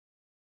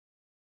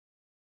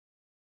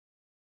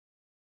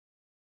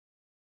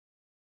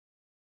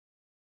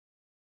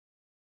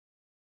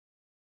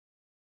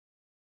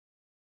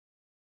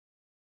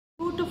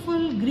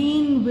beautiful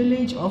green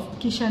village of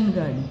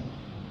Kishangarh,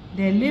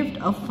 there lived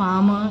a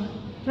farmer,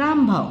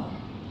 Rambhau.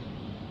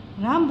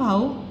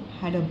 Rambhau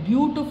had a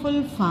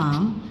beautiful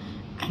farm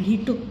and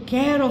he took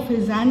care of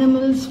his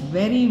animals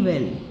very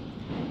well.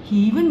 He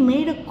even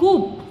made a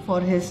coop for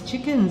his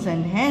chickens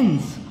and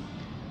hens.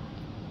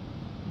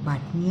 But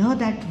near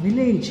that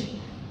village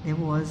there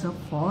was a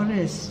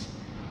forest,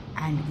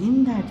 and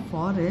in that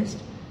forest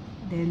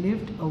there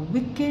lived a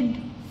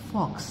wicked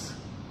fox.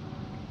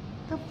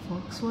 The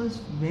fox was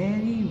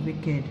very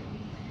wicked.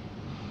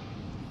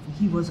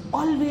 He was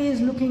always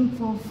looking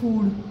for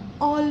food,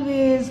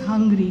 always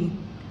hungry.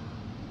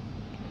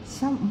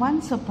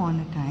 Once upon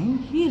a time,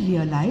 he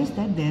realized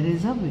that there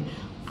is a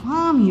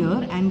farm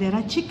here and there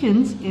are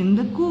chickens in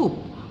the coop.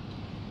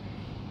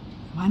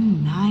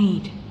 One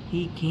night,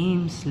 he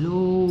came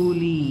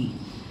slowly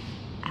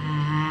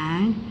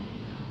and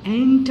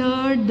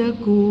entered the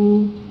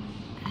coop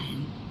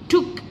and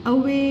took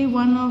away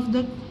one of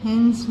the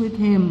hens with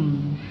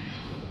him.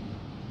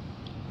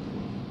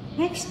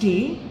 Next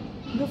day,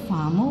 the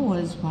farmer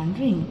was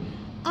wondering,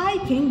 I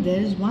think there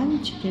is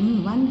one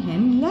chicken, one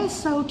hen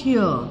less out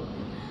here.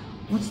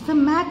 What's the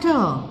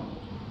matter?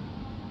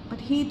 But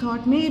he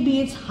thought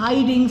maybe it's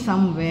hiding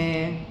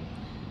somewhere.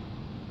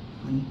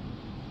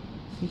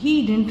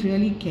 He didn't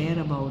really care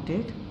about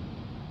it.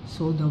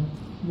 So the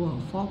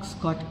fox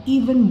got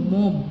even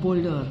more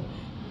bolder.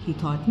 He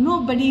thought,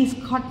 nobody's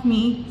caught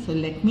me, so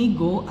let me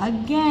go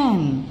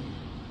again.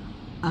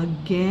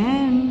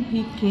 Again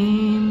he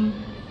came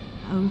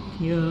out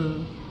here,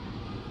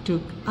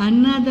 took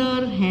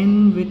another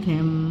hen with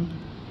him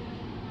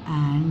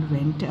and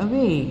went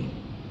away.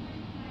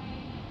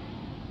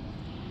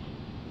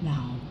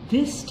 Now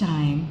this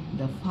time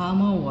the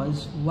farmer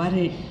was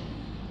worried.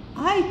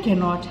 I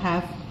cannot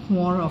have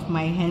more of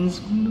my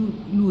hens,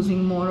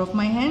 losing more of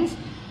my hens.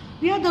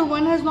 The other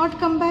one has not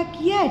come back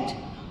yet.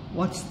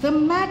 What's the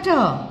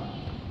matter?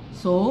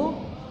 So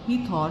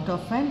he thought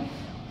of an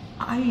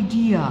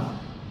idea.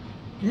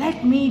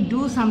 Let me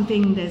do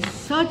something. There's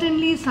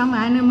certainly some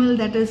animal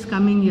that is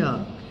coming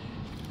here.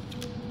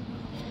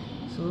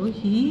 So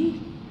he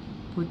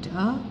put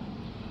an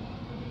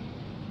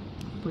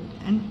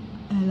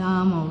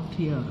alarm out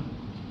here.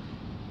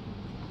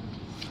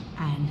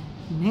 And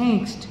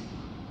next,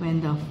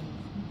 when the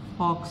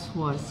fox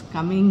was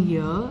coming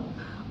here,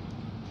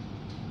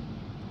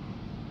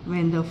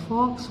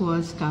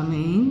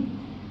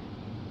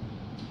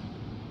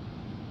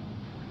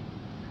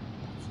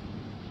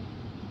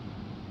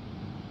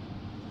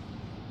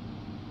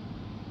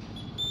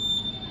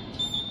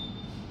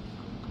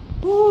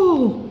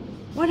 oh,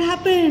 what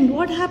happened?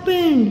 What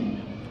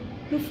happened?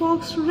 The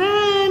fox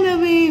ran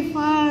away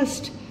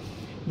fast.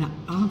 Now,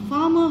 our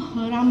farmer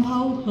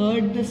Rambhau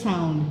heard the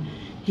sound.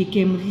 He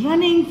came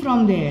running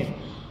from there.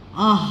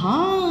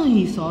 Aha!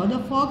 He saw the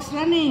fox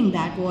running.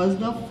 That was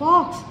the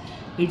fox.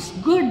 It's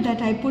good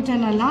that I put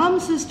an alarm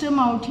system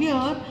out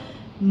here.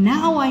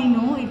 Now I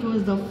know it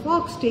was the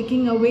fox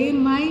taking away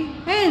my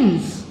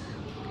hens.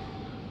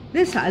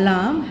 This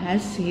alarm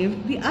has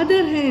saved the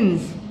other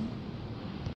hens.